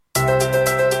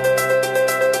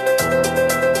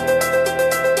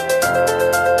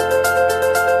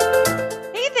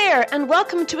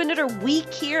welcome to another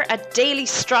week here at Daily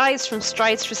Strides from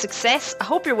Strides for Success. I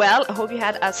hope you're well. I hope you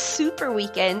had a super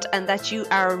weekend and that you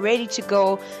are ready to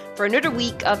go for another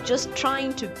week of just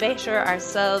trying to better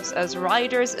ourselves as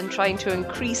riders and trying to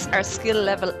increase our skill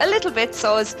level a little bit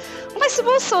so as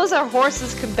our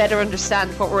horses can better understand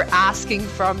what we're asking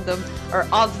from them or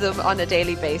of them on a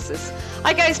daily basis.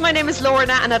 Hi guys, my name is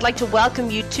Lorna and I'd like to welcome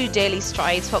you to Daily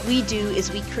Strides. What we do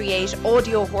is we create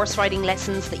audio horse riding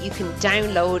lessons that you can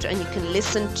download and you can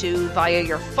listen to via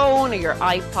your phone or your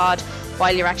iPod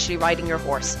while you're actually riding your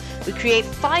horse. We create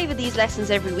 5 of these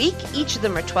lessons every week. Each of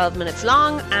them are 12 minutes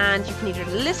long and you can either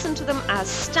listen to them as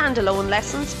standalone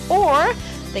lessons or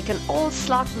they can all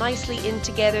slot nicely in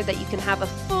together that you can have a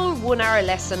full 1-hour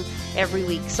lesson every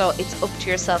week. So it's up to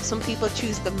yourself. Some people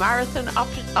choose the marathon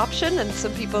option and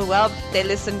some people, they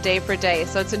listen day for day.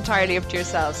 So it's entirely up to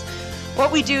yourselves.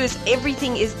 What we do is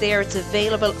everything is there. It's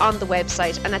available on the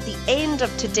website. And at the end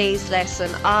of today's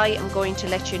lesson, I am going to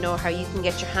let you know how you can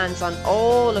get your hands on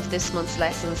all of this month's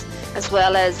lessons, as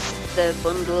well as the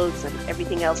bundles and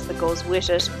everything else that goes with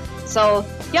it. So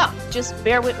yeah, just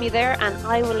bear with me there and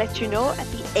I will let you know at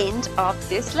the end of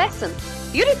this lesson.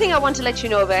 The other thing I want to let you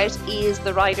know about is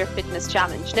the Rider Fitness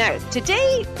Challenge. Now,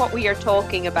 today what we are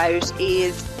talking about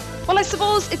is, I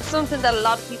suppose it's something that a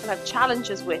lot of people have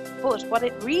challenges with, but what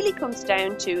it really comes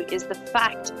down to is the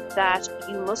fact that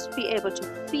you must be able to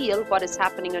feel what is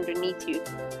happening underneath you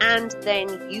and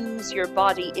then use your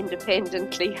body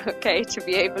independently, okay, to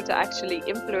be able to actually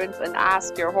influence and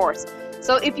ask your horse.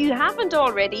 So if you haven't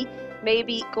already,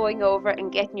 maybe going over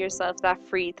and getting yourself that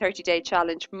free 30-day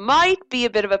challenge might be a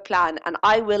bit of a plan, and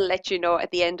I will let you know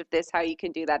at the end of this how you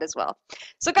can do that as well.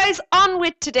 So guys, on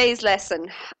with today's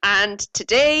lesson. And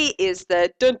today is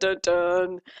the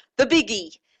the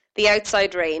biggie, the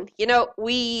outside rein. You know,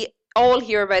 we all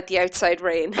hear about the outside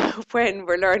rein when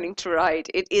we're learning to ride.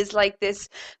 It is like this,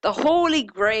 the holy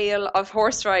grail of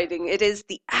horse riding. It is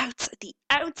the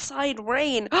outside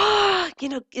rein. You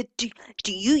know, do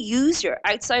you use your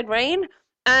outside rein?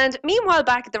 And meanwhile,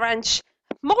 back at the ranch,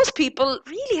 most people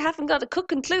really haven't got a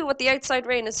cooking clue what the outside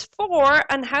rein is for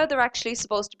and how they're actually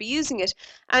supposed to be using it.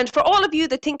 And for all of you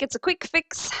that think it's a quick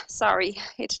fix, sorry,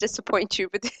 I hate to disappoint you,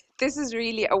 but this is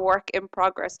really a work in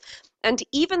progress. And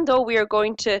even though we are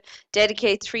going to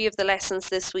dedicate 3 of the lessons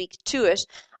this week to it,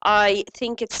 I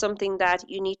think it's something that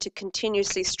you need to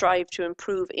continuously strive to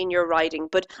improve in your riding.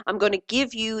 But I'm going to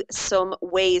give you some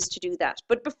ways to do that.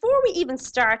 But before we even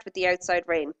start with the outside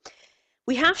rein,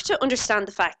 we have to understand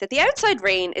the fact that the outside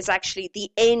rein is actually the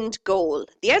end goal.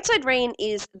 The outside rein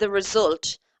is the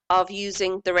result of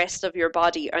using the rest of your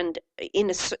body and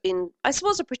in I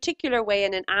suppose a particular way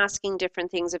and in asking different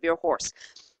things of your horse.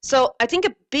 So I think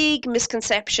a big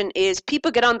misconception is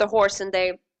people get on the horse and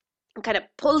they kind of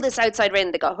pull this outside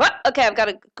rein. They go, okay, I've got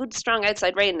a good strong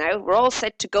outside rein now. We're all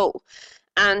set to go.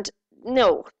 And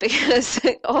no, because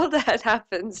all that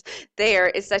happens there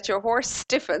is that your horse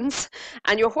stiffens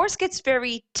and your horse gets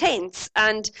very tense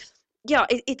and yeah,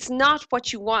 it's not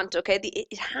what you want, okay?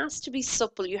 It has to be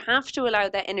supple. You have to allow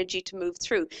that energy to move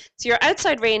through. So your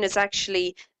outside rein is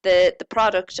actually the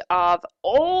product of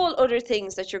all other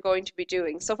things that you're going to be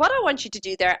doing. So what I want you to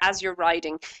do there as you're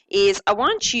riding is I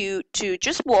want you to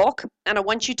just walk and I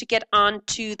want you to get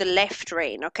onto the left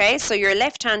rein, okay? So your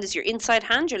left hand is your inside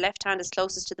hand. Your left hand is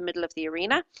closest to the middle of the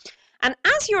arena. And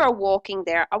as you are walking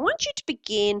there, I want you to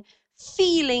begin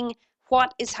feeling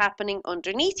what is happening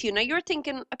underneath you. Now you're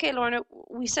thinking, okay, Lorna,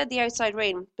 we said the outside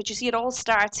rein, but you see it all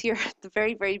starts here at the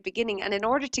very, very beginning. And in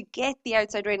order to get the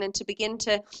outside rein and to begin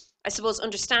to, I suppose,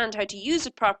 understand how to use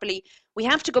it properly, we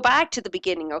have to go back to the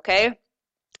beginning, okay?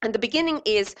 And the beginning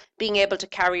is being able to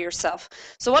carry yourself.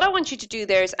 So what I want you to do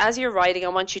there is as you're riding, I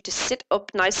want you to sit up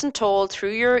nice and tall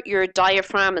through your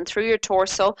diaphragm and through your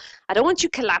torso. I don't want you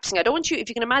collapsing. I don't want you, if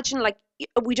you can imagine, like,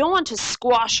 we don't want to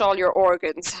squash all your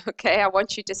organs, okay? I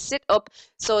want you to sit up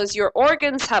so as your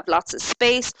organs have lots of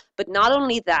space, but not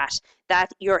only that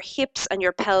your hips and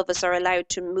your pelvis are allowed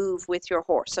to move with your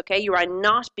horse, okay? You are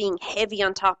not being heavy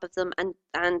on top of them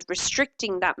and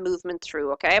restricting that movement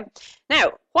through, okay?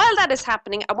 Now, while that is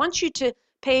happening, I want you to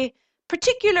pay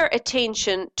particular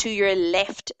attention to your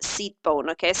left seat bone,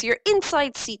 okay? So your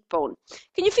inside seat bone.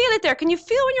 Can you feel it there? Can you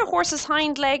feel when your horse's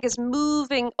hind leg is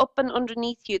moving up and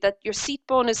underneath you, that your seat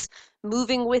bone is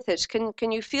moving with it? Can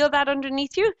you feel that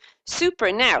underneath you?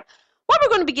 Super. Now, what we're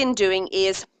going to begin doing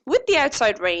is with the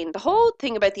outside rein, the whole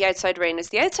thing about the outside rein is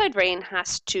the outside rein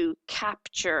has to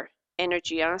capture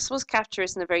energy. And I suppose capture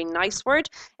isn't a very nice word.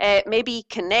 Maybe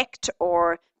connect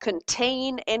or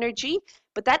contain energy,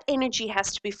 but that energy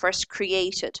has to be first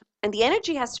created. And the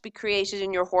energy has to be created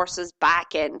in your horse's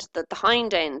back end, the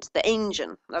hind end, the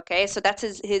engine, okay? So that's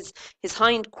his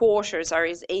hind quarters are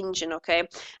his engine, okay?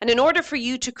 And in order for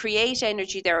you to create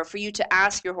energy there, or for you to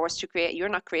ask your horse to create, you're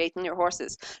not creating your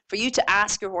horses, for you to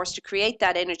ask your horse to create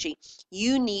that energy,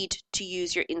 you need to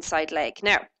use your inside leg.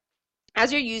 Now,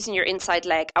 as you're using your inside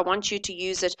leg, I want you to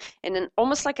use it in an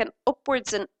almost like an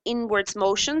upwards and inwards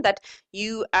motion, that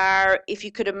you are, if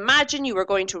you could imagine, you were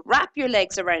going to wrap your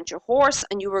legs around your horse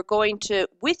and you were going to,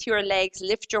 with your legs,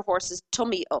 lift your horse's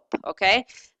tummy up, okay?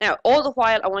 Now, all the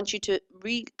while, I want you to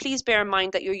please bear in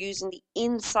mind that you're using the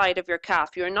inside of your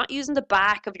calf. You're not using the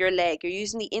back of your leg. You're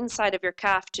using the inside of your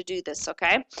calf to do this,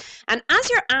 okay? And as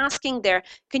you're asking there,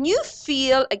 can you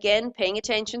feel, again, paying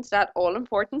attention to that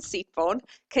all-important seat bone,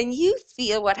 can you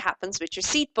feel what happens with your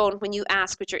seat bone when you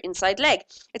ask with your inside leg?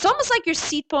 It's almost like your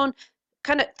seat bone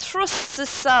kind of thrusts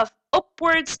itself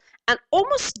upwards and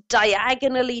almost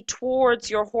diagonally towards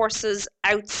your horse's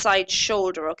outside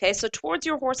shoulder, okay? So towards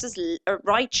your horse's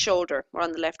right shoulder. We're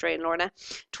on the left rein, Lorna.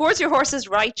 Towards your horse's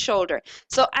right shoulder.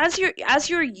 So as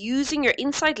you're using your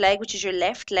inside leg, which is your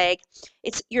left leg,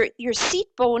 it's your seat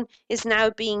bone is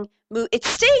now being moved. It's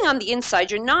staying on the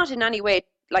inside. You're not in any way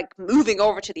like moving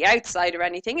over to the outside or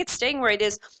anything. It's staying where it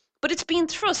is, but it's being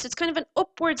thrust. It's kind of an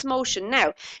upwards motion.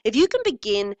 Now, if you can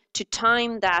begin to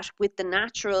time that with the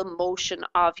natural motion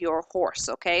of your horse,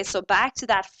 okay? So back to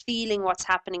that feeling what's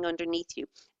happening underneath you.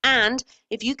 And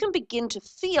if you can begin to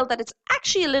feel that it's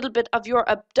actually a little bit of your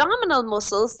abdominal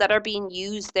muscles that are being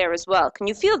used there as well. Can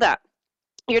you feel that?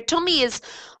 Your tummy is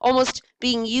almost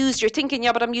being used. You're thinking,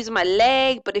 yeah, but I'm using my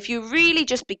leg. But if you really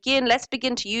just let's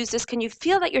begin to use this. Can you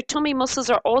feel that your tummy muscles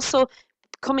are also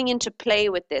coming into play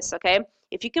with this, okay?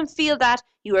 If you can feel that,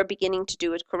 you are beginning to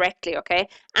do it correctly, okay?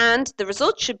 And the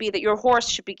result should be that your horse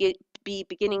should be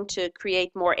beginning to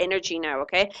create more energy now,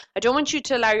 okay? I don't want you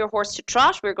to allow your horse to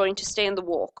trot. We're going to stay in the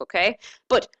walk, okay?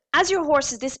 But as your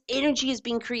horse, this energy is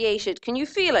being created. Can you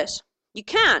feel it? You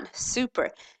can.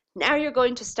 Super. Now you're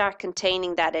going to start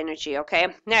containing that energy, okay?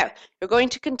 Now, you're going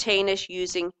to contain it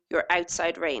using your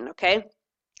outside rein, okay?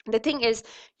 The thing is,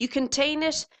 you contain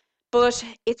it, but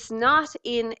it's not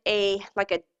in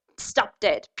like a stop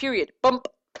dead, period, bump,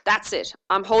 that's it,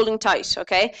 I'm holding tight,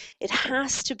 okay? It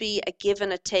has to be a give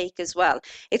and a take as well.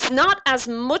 It's not as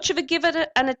much of a give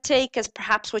and a take as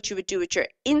perhaps what you would do with your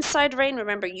inside rein.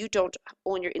 Remember, you don't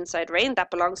own your inside rein,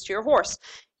 that belongs to your horse.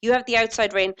 You have the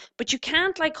outside rein, but you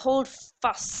can't like hold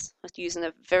fast, using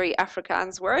a very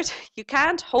Afrikaans word, you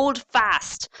can't hold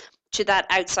fast to that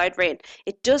outside rein.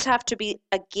 It does have to be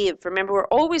a give. Remember, we're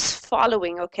always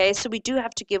following, okay? So we do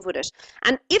have to give with it.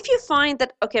 And if you find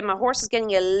that, okay, my horse is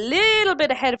getting a little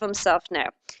bit ahead of himself now,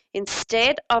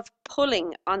 instead of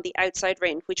pulling on the outside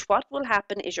rein, which what will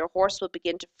happen is your horse will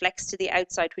begin to flex to the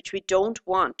outside, which we don't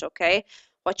want, okay?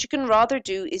 What you can rather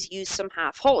do is use some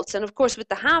half halts. And of course, with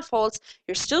the half halts,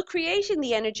 you're still creating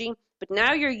the energy, but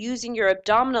now you're using your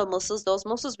abdominal muscles, those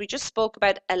muscles we just spoke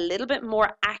about, a little bit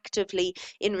more actively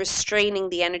in restraining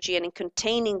the energy and in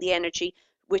containing the energy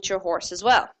with your horse as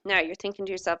well. Now you're thinking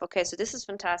to yourself, okay, so this is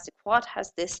fantastic. What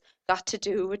has this got to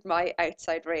do with my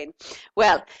outside rein?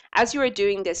 Well, as you are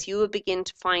doing this, you will begin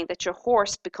to find that your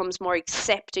horse becomes more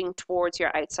accepting towards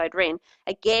your outside rein.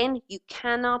 Again, you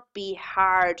cannot be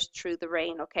hard through the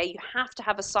rein, okay? You have to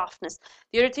have a softness.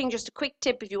 The other thing, just a quick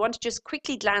tip, if you want to just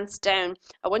quickly glance down,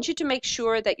 I want you to make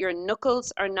sure that your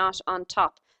knuckles are not on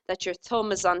top, that your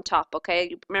thumb is on top,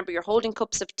 okay? Remember, you're holding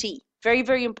cups of tea. Very,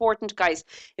 very important, guys.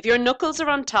 If your knuckles are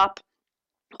on top,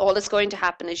 all that's going to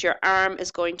happen is your arm is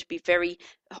going to be very,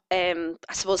 I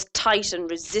suppose, tight and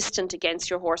resistant against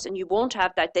your horse, and you won't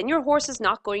have that. Then your horse is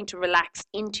not going to relax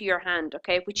into your hand,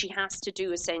 okay, which he has to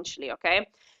do essentially, okay?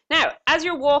 Now, as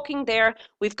you're walking there,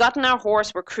 we've gotten our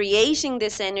horse, we're creating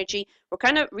this energy, we're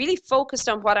kind of really focused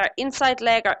on what our inside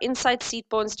leg, our inside seat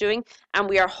bone's doing, and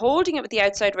we are holding it with the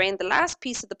outside rein. The last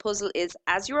piece of the puzzle is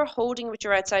as you are holding with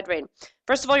your outside rein,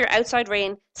 first of all, your outside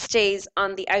rein stays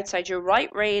on the outside. Your right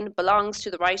rein belongs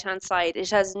to the right-hand side. It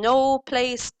has no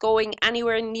place going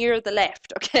anywhere near the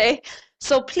left, okay?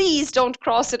 So please don't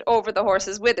cross it over the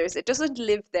horse's withers. It doesn't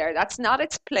live there. That's not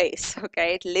its place,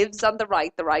 okay? It lives on the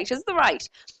right. The right is the right.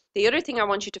 The other thing I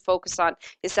want you to focus on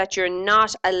is that you're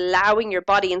not allowing your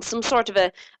body in some sort of a,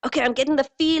 okay, I'm getting the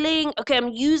feeling, okay, I'm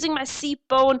using my seat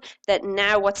bone, that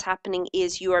now what's happening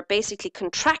is you are basically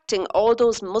contracting all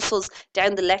those muscles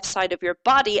down the left side of your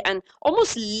body and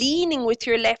almost leaning with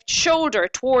your left shoulder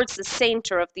towards the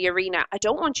center of the arena. I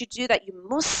don't want you to do that. You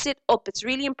must sit up. It's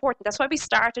really important. That's why we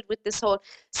started with this whole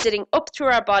sitting up through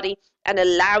our body and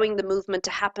allowing the movement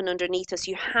to happen underneath us.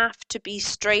 You have to be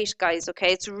straight, guys,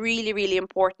 okay? It's really, really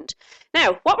important.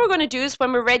 Now, what we're going to do is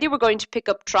when we're ready, we're going to pick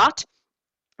up trot.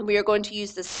 We are going to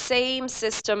use the same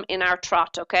system in our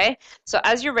trot, okay? So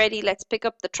as you're ready, let's pick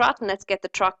up the trot and let's get the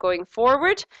trot going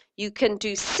forward. You can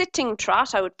do sitting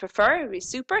trot, I would prefer, it would be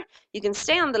super. You can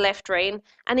stay on the left rein.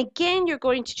 And again, you're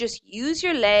going to just use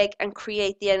your leg and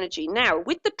create the energy. Now,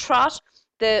 with the trot,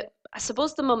 I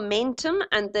suppose the momentum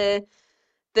and the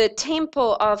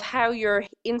tempo of how your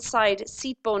inside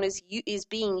seat bone is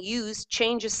being used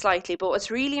changes slightly. But what's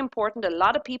really important, a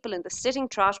lot of people in the sitting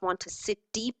trot want to sit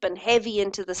deep and heavy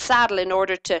into the saddle in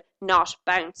order to not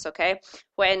bounce, okay?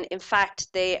 When in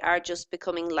fact they are just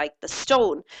becoming like the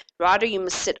stone. Rather, you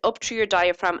must sit up through your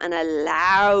diaphragm and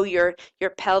allow your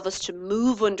pelvis to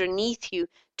move underneath you,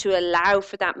 to allow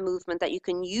for that movement, that you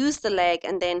can use the leg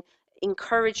and then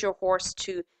encourage your horse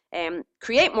to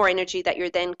create more energy that you're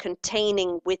then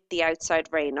containing with the outside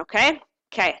rein, okay?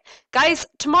 Okay, guys,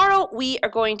 tomorrow we are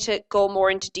going to go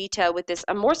more into detail with this,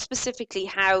 and more specifically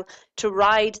how to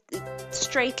ride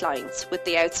straight lines with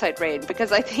the outside rein,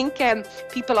 because I think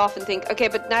people often think, okay,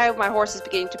 but now my horse is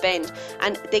beginning to bend,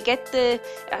 and they get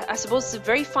I suppose it's a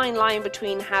very fine line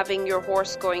between having your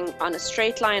horse going on a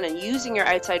straight line and using your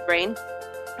outside rein,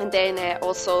 and then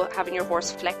also having your horse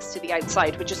flex to the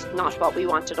outside, which is not what we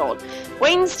want at all.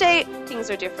 Wednesday, things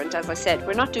are different. As I said,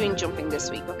 we're not doing jumping this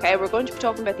week, okay? We're going to be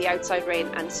talking about the outside rein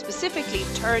and specifically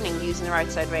turning using our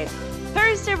outside rein.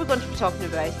 Thursday, we're going to be talking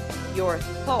about your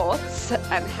thoughts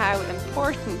and how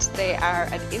important they are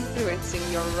at influencing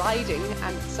your riding,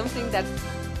 and something that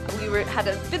we had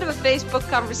a bit of a Facebook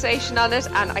conversation on it,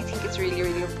 and I think it's really,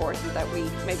 really important that we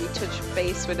maybe touch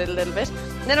base with it a little bit.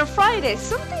 And then on Friday,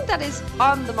 something that is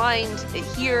on the mind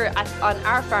here on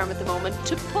our farm at the moment,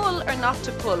 to pull or not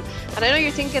to pull. And I know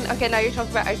you're thinking, okay, now you're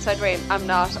talking about outside rein. I'm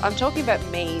not. I'm talking about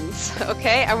manes,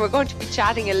 okay? And we're going to be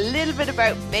chatting a little bit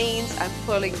about manes and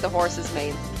pulling the horse's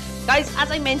manes. Guys, as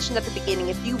I mentioned at the beginning,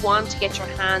 if you want to get your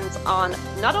hands on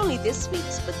not only this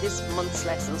week's but this month's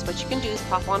lessons, what you can do is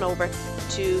pop on over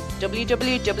to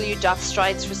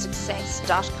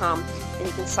www.stridesforsuccess.com and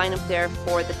you can sign up there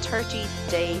for the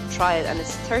 30-day trial, and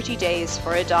it's 30 days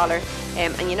for $1.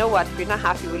 And you know what? If you're not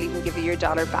happy, we'll even give you your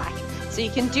 $1 back. So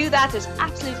you can do that. There's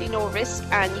absolutely no risk,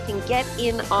 and you can get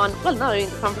in on, well, not only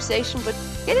the conversation, but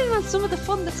get in on some of the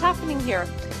fun that's happening here.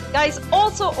 Guys,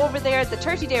 also over there, the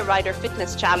 30-day Rider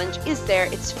Fitness Challenge is there.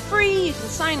 It's free. You can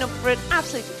sign up for it,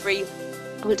 absolutely free.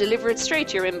 We'll deliver it straight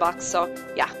to your inbox. So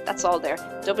yeah, that's all there.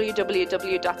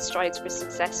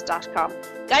 www.stridesforsuccess.com.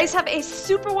 Guys, have a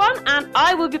super one, and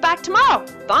I will be back tomorrow.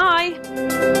 Bye.